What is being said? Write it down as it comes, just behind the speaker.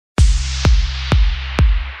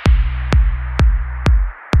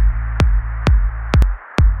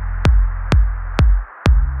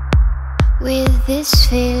this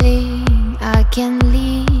feeling I can't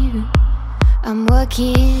leave. I'm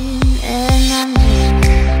working and I'm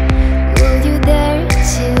dreaming. Will you dare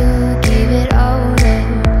to give it all up?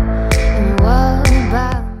 And what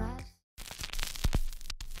about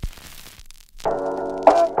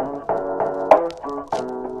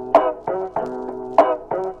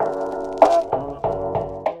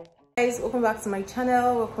Guys, welcome back to my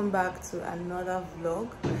channel. Welcome back to another vlog.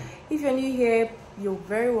 If you're new here, you're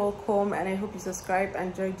very welcome, and I hope you subscribe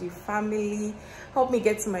and join the family. Help me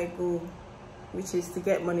get to my goal, which is to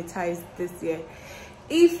get monetized this year.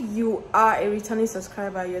 If you are a returning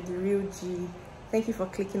subscriber, you're the real G. Thank you for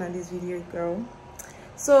clicking on this video, girl.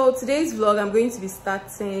 So today's vlog, I'm going to be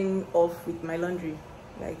starting off with my laundry,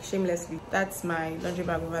 like shamelessly. That's my laundry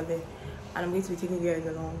bag over there, and I'm going to be taking you guys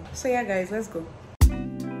along. So yeah guys, let's go.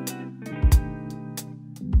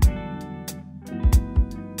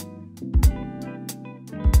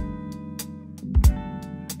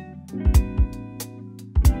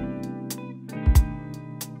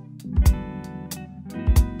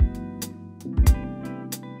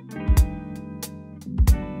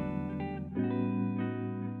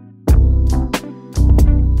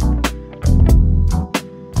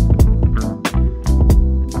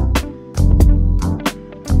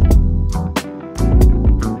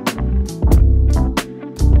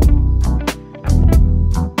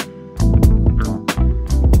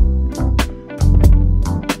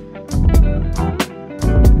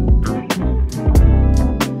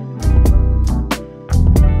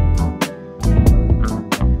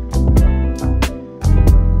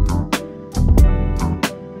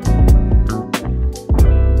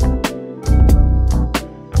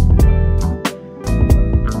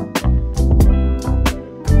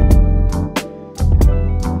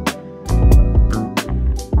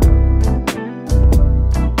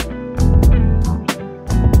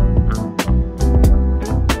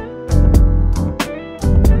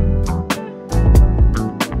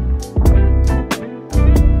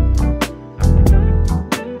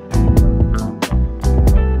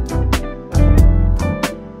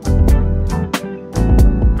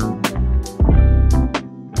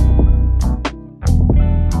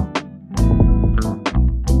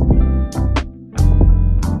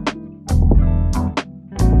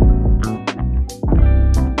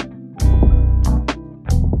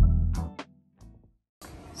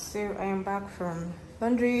 So I am back from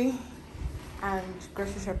laundry and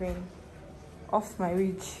grocery shopping, off my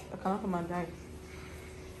reach. I cannot come and die.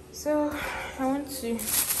 So I want to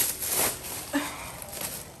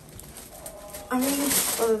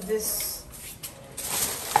arrange all of this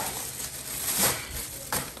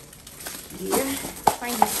here,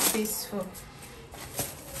 find a space for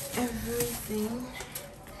everything.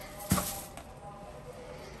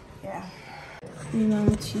 Yeah, and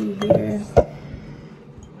I'm to here.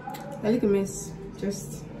 I look a mess,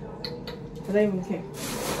 just I don't even care.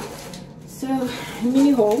 So mini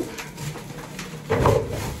haul.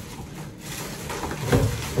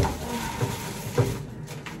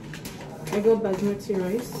 I got basmati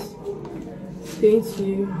rice.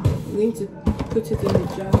 Going to put it in the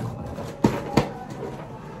jar.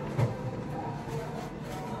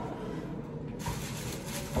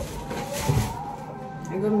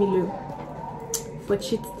 I got Milo for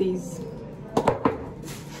cheat days.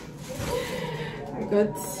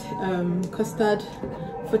 Got custard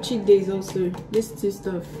for cheat days also. These two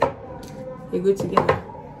stuff, they go together.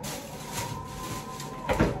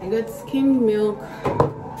 I got skimmed milk.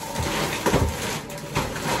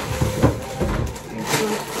 I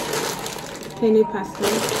got penny pasta,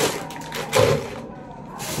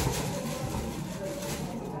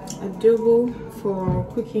 adobo for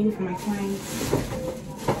cooking for my clients,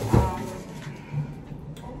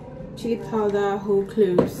 chili powder, whole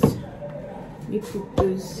cloves. You put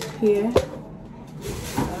those here.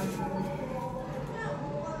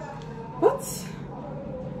 What?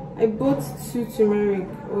 I bought 2 turmeric.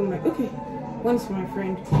 Oh my, okay. One's for my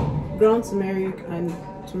friend. Ground turmeric and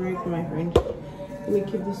turmeric for my friend. Let me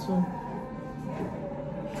keep this one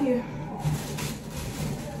here.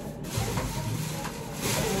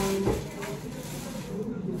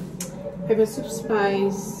 Pepper soup,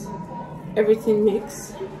 spice, everything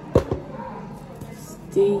mix.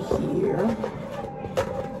 Stay here.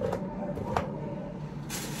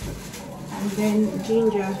 And then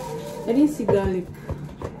ginger. I didn't see garlic.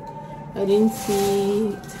 I didn't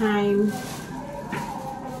see thyme.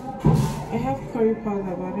 I have curry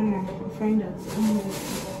powder, but I don't know. I'll find out.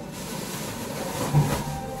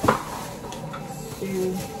 So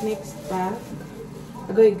next bag,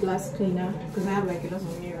 I got a glass cleaner because I have like a lot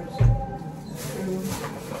of mirrors. So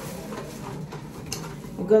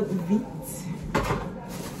I got Vit.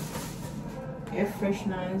 air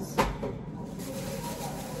fresheners,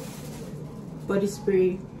 body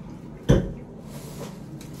spray,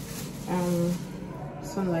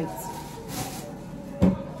 sunlight.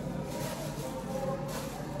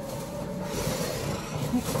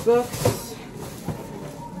 Next box,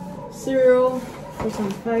 cereal, fruit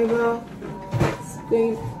and fiber. It's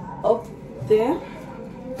going up there.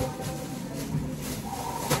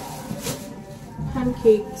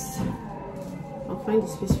 Pancakes. I'll find the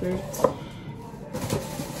space for it.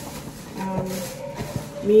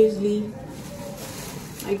 Muesli.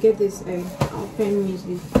 I get this Alpen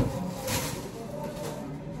muesli.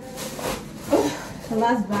 The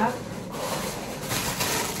last bag.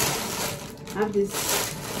 I have this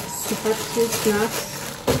super cool snacks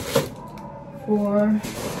for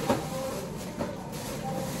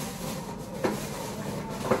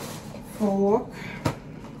work,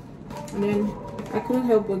 and then I couldn't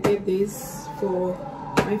help but get this for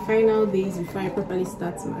my final days before I properly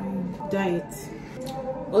start my diet.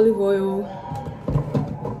 Olive oil,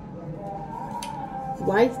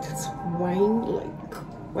 white wine, like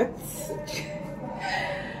what?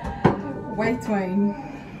 White wine,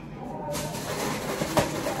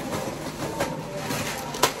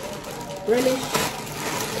 relish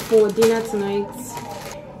for dinner tonight.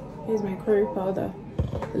 Here's my curry powder.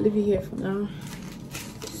 I'll leave it here for now.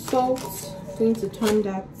 Salt, going to turn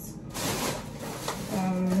that.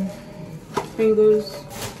 Fingers,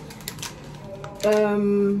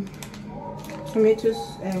 tomatoes,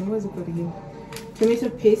 what's it called again? Tomato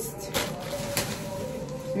paste,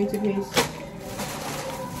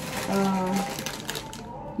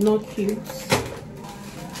 nut cubes,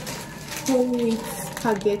 whole wheat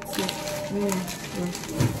spaghetti,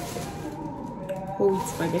 whole wheat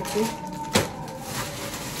spaghetti.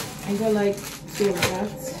 I got like 2 of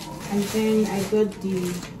that, and then I got the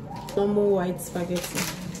normal white spaghetti.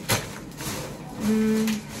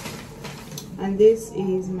 And this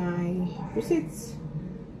is my receipts.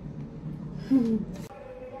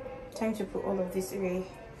 Time to put all of this away,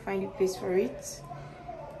 find a place for it.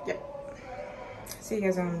 Yep. See you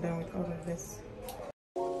guys when I'm done with all of this.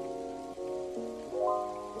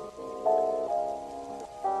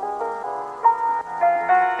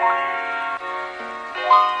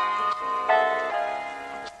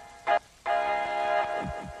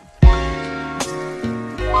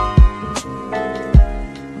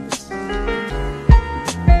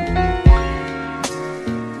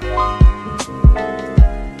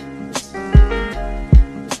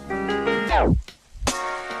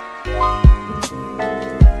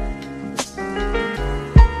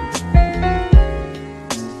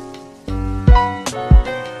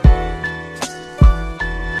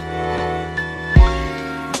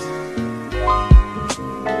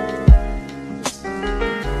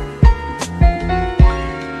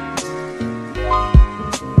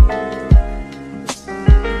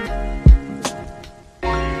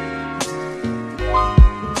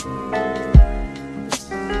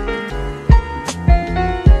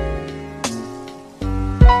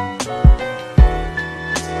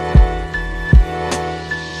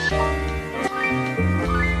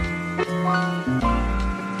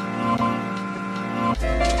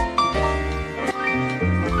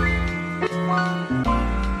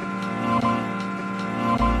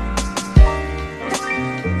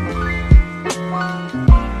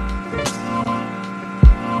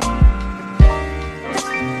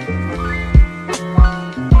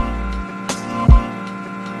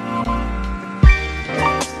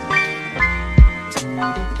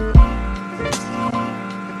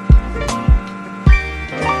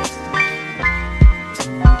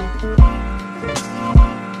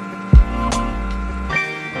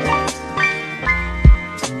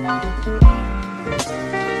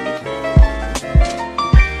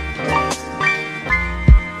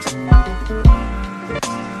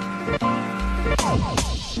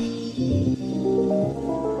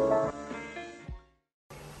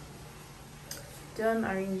 Done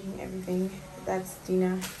arranging everything. That's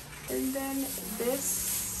dinner, and then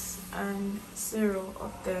this and cereal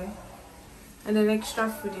up there, and then extra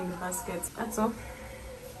food in the basket. That's all.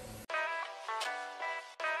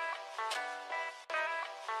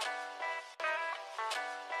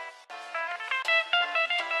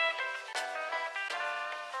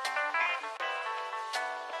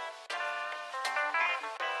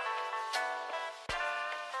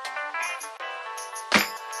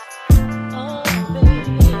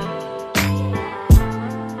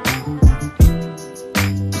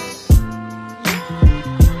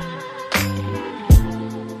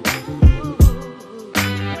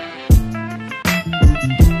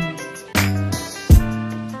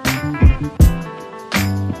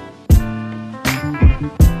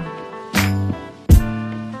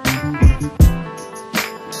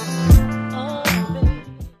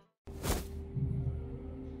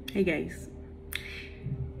 Hey guys,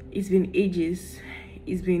 it's been ages,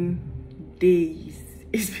 it's been days,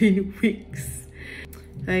 it's been weeks.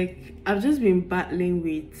 Like, I've just been battling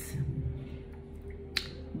with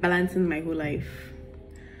balancing my whole life,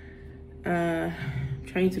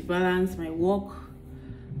 trying to balance my work,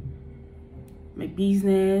 my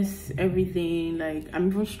business, everything. Like, I'm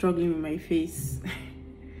even struggling with my face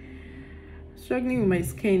struggling with my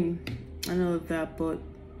skin and all of that. But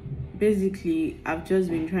basically, I've just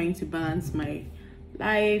been trying to balance my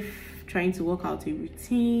life, trying to work out a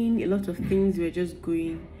routine. A lot of things were just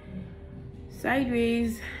going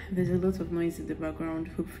sideways. There's a lot of noise in the background.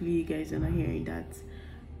 Hopefully you guys are not hearing that,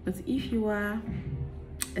 but if you are,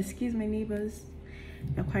 excuse my neighbors,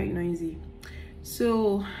 they're quite noisy.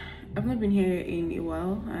 So I've not been here in a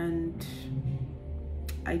while, and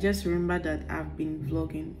I just remember that I've been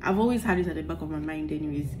vlogging. I've always had it at the back of my mind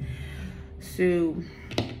anyways, so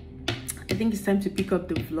I think it's time to pick up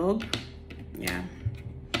the vlog. Yeah,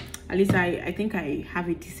 at least I think I have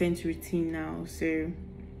a decent routine now, so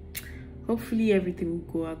hopefully everything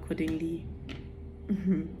will go accordingly.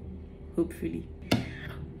 Hopefully.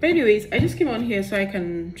 But anyways, I just came on here so I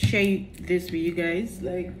can share this with you guys.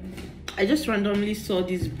 Like, I just randomly saw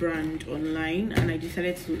this brand online and I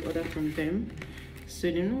decided to order from them. So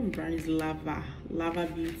the name of the brand is Lava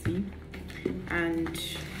Beauty, and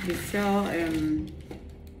they sell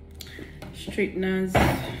straighteners,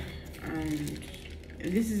 and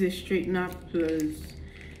this is a straightener plus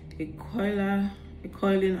a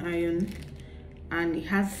coiling iron, and it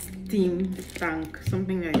has steam tank,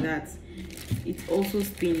 something like that. It also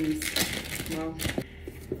steams. Wow,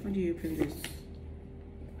 how do you open this?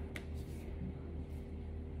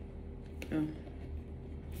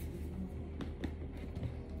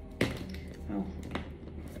 Oh,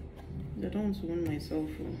 I don't want to warn myself.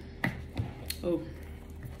 Oh,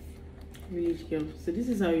 really girl. So this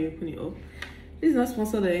is how you open it up. This is not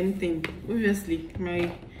sponsored or anything. Obviously, my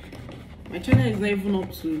channel is not even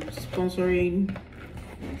up to sponsoring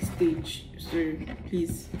stage. So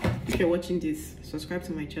please, if you're watching this, subscribe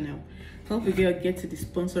to my channel. Help a girl get to the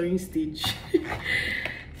sponsoring stage.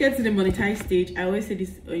 Get to the monetized stage. I always say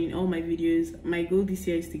this in all my videos. My goal this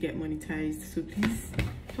year is to get monetized. So please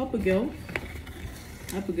help a girl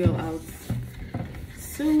out.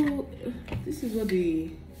 So this is what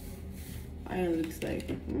the iron looks like.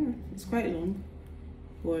 It's quite long,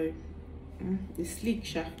 but it's sleek,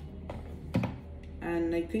 sha.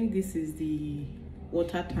 And I think this is the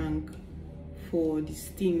water tank for the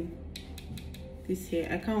steam. This here,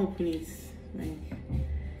 I can't open it. Like,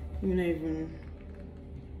 I'm not even.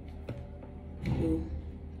 Oh,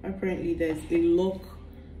 apparently there's a lock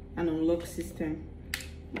and unlock system.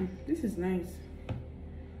 This is nice.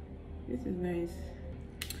 This is nice.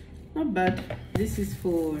 Not bad. This is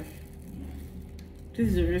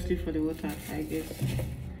obviously for the water, I guess.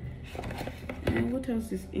 And what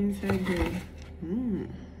else is inside here?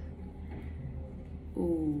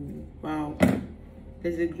 Oh wow,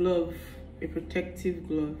 there's a glove, a protective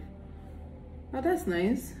glove. Oh, that's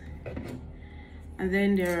nice. And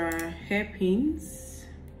then there are hairpins,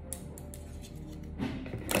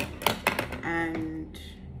 and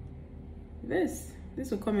this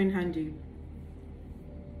will come in handy.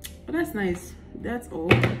 Oh, that's nice. That's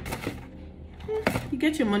all. You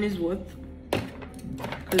get your money's worth,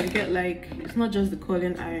 because you get, like, it's not just the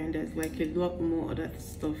curling iron, there's like a lot more other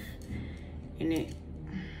stuff in it.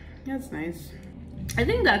 That's nice. I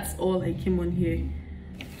think that's all I came on here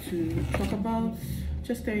to talk about.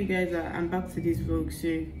 Just tell you guys that I'm back to this vlog,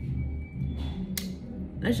 so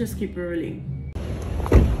let's just keep rolling.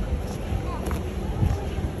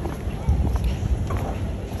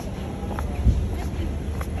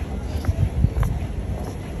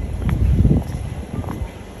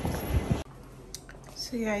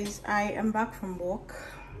 So guys, I am back from work.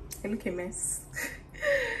 I look a mess.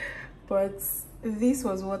 But this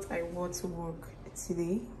was what I wore to work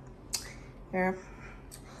today. Yeah,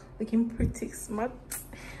 looking pretty smart.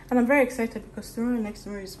 And I'm very excited because tomorrow and next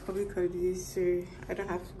tomorrow is public holiday, so I don't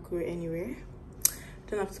have to go anywhere. I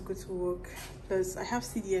don't have to go to work because I have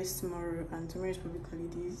CDS tomorrow, and tomorrow is public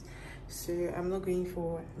holidays, so I'm not going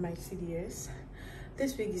for my CDS.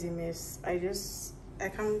 This wig is a mess. I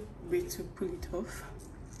can't wait to pull it off.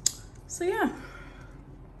 So yeah,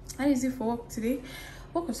 that is it for work today.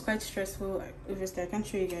 Work was quite stressful. Obviously, I can't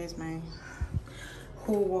show you guys my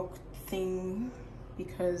whole work thing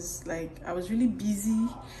because, like, I was really busy.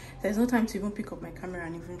 There's no time to even pick up my camera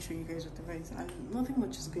and even show you guys whatever it is, and nothing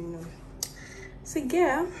much is going on. So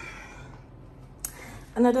yeah,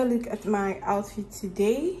 another look at my outfit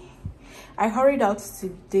today. I hurried out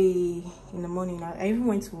today in the morning. I even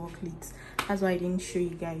went to work late. That's why I didn't show you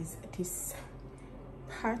guys this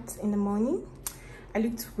part in the morning. I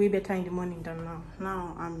looked way better in the morning than now.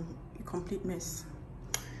 Now I'm a complete mess.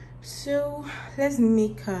 So let's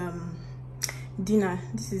make dinner.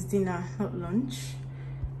 This is dinner, not lunch.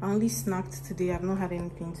 I only snacked today. I've not had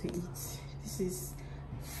anything to eat. This is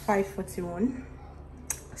 5:41.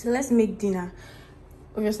 So let's make dinner.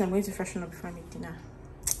 Obviously I'm going to freshen up before I make dinner.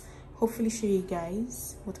 Hopefully show you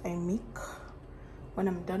guys what I make when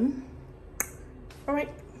I'm done. All right,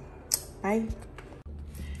 bye.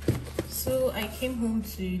 So I came home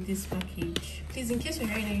to this package. Please, in case you're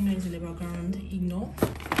hearing any noise in the background, ignore.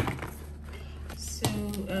 So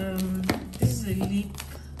this is a lip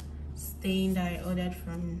stain that I ordered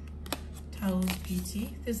from Towels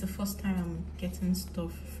Beauty. This is the first time I'm getting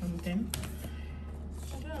stuff from them.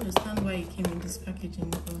 I don't understand why it came in this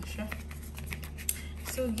packaging, but sure.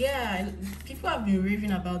 So yeah, people have been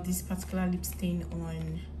raving about this particular lip stain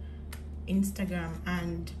on Instagram,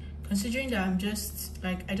 and considering that I'm just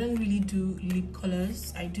like, I don't really do lip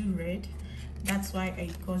colors, I do red. That's why I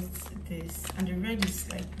got this, and the red is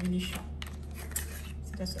like really sharp.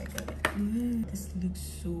 So that's why I got it. This looks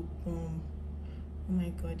so bomb. Oh my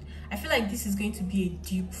god. I feel like this is going to be a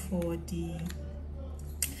dupe for the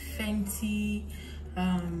Fenty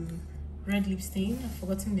red lip stain. I've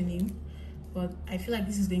forgotten the name, but I feel like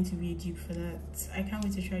this is going to be a dupe for that. I can't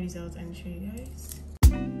wait to try this out and show you guys.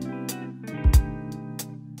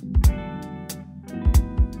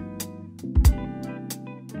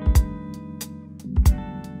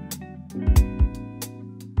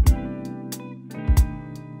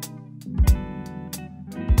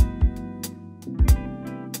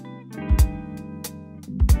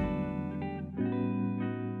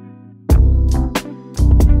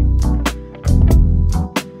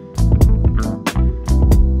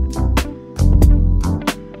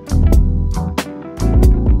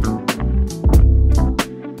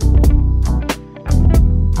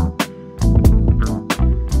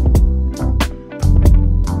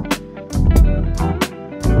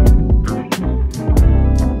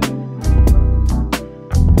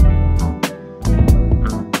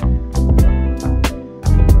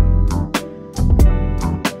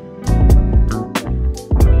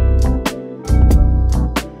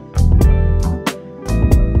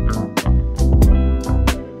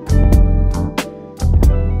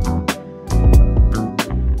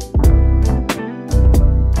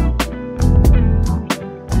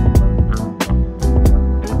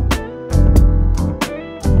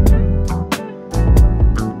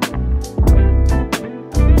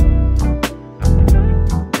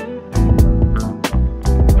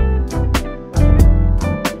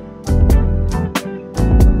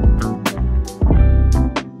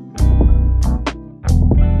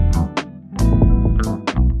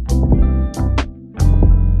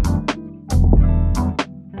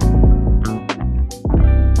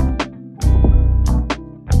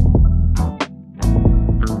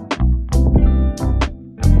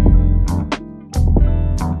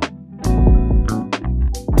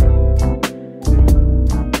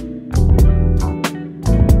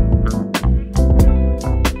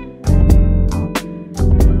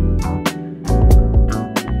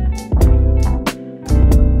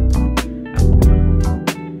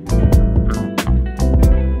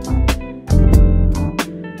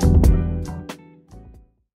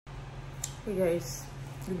 Hey guys,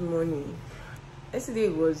 good morning. Yesterday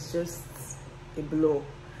was just a blow,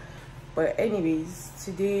 but anyways,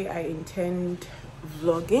 today I intend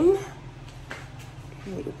vlogging.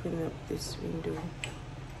 Let me open up this window.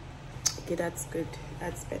 Okay, that's good,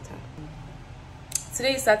 that's better.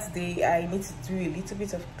 Today is Saturday. I need to do a little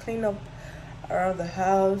bit of cleanup around the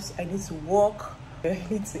house. I need to walk. I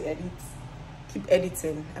need to edit, keep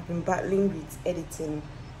editing. I've been battling with editing,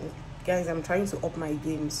 guys. I'm trying to up my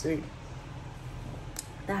game, so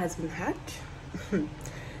that has been hard.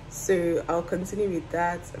 So I'll continue with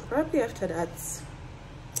that, and probably after that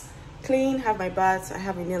clean, have my bath. I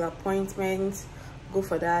have a nail appointment, go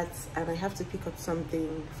for that, and I have to pick up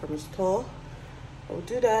something from a store. I'll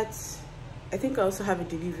do that. I think I also have a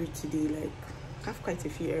delivery today. Like, I have quite a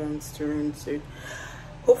few errands to run, so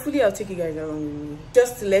hopefully I'll take you guys along with me.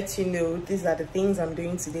 Just to let you know, these are the things I'm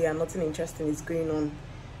doing today, and nothing interesting is going on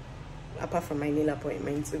apart from my nail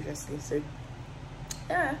appointments, obviously. So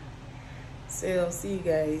yeah, so I'll see you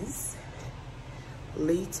guys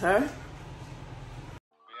later. We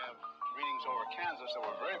have readings over Kansas so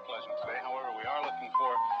we're very pleasant today. However, we are looking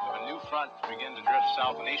for a new front to begin to drift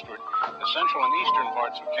south and eastward. The central and eastern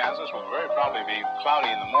parts of Kansas will very probably be cloudy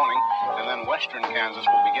in the morning, and then western Kansas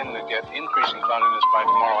will begin to get increasing cloudiness by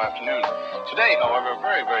tomorrow afternoon. Today, however,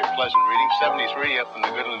 very, very pleasant reading. 73 up in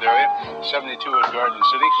the Goodland area, 72 at Garden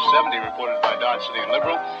City, 70 reported by Dodge City and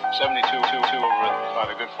Liberal, 72 over by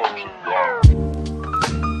the good folks of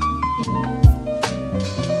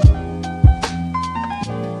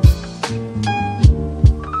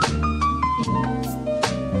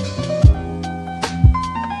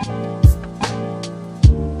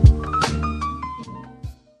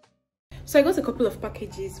So I got a couple of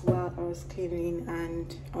packages while I was cleaning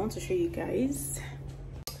and I want to show you guys.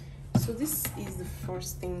 So this is the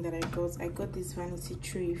first thing that I got. I got this vanity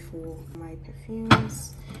tray for my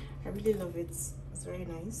perfumes. I really love it. It's very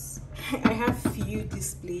nice. I have few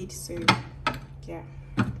displayed, so yeah.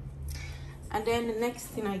 And then the next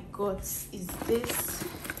thing I got is this.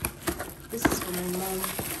 This is for my mom.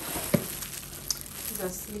 These are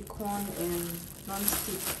silicone and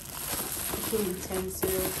non-stick cooking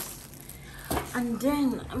utensils. And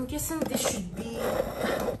then I'm guessing this should be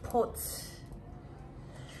a pot.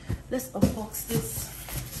 Let's unbox this.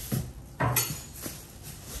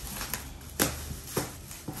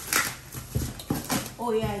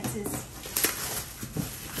 Oh yeah, it is.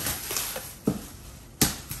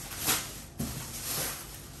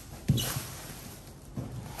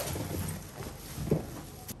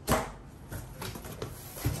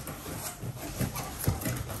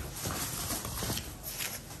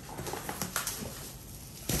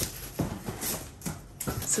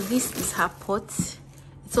 So this is her pot.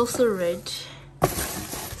 It's also red,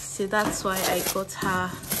 so that's why I got her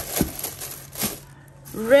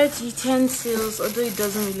red utensils, although it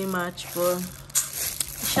doesn't really match, but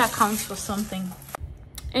it sure counts for something.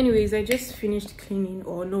 Anyways, I just finished cleaning,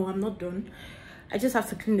 or no, I'm not done. I just have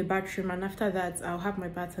to clean the bathroom, and after that I'll have my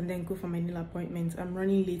bath and then go for my nail appointment. I'm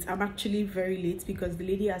running late. I'm actually very late because the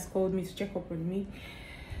lady has called me to check up on me,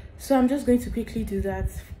 so I'm just going to quickly do that,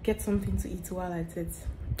 get something to eat while at it,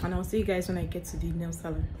 and I'll see you guys when I get to the nail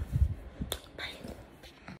salon. Bye.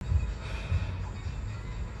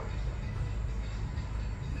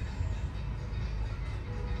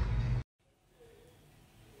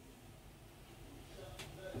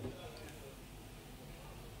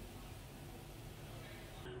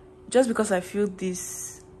 Just because I feel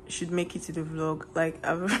this should make it to the vlog, like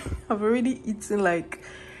I've already eaten like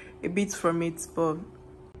a bit from it. But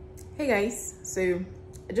hey guys, so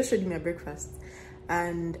I just showed you my breakfast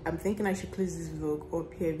and I'm thinking I should close this vlog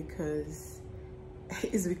up here because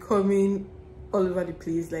it's becoming all over the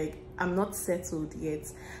place. Like, I'm not settled yet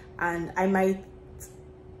and I might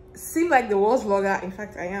seem like the worst vlogger. In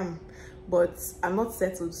fact, I am, but I'm not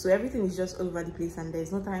settled, so everything is just all over the place and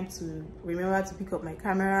there's no time to remember to pick up my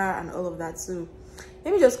camera and all of that. So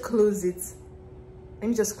let me just close it.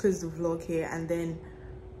 Let me just close the vlog here, and then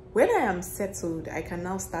when I am settled, I can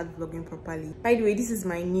now start vlogging properly. By the way, this is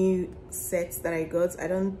my new set that I got. I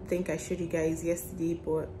don't think I showed you guys yesterday,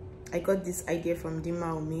 but I got this idea from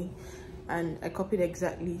Dima Omi and I copied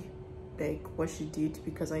exactly like what she did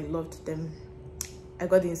because I loved them. I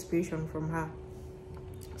got the inspiration from her.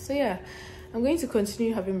 So yeah, I'm going to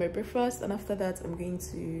continue having my breakfast, and after that I'm going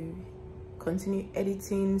to continue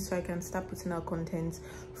editing so I can start putting out content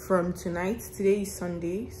from tonight. Today is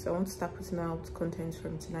Sunday, so I want to start putting out content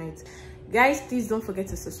from tonight. Guys, please don't forget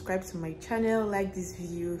to subscribe to my channel, like this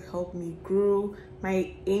video, help me grow.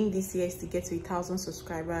 My aim this year is to get to 1,000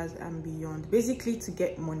 subscribers and beyond, basically to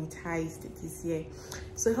get monetized this year.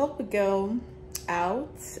 So help a girl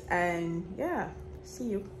out, and yeah, see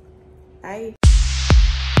you. Bye.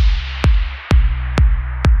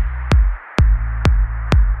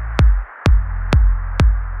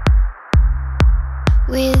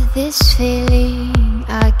 With this feeling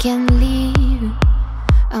I can leave.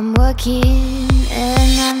 I'm working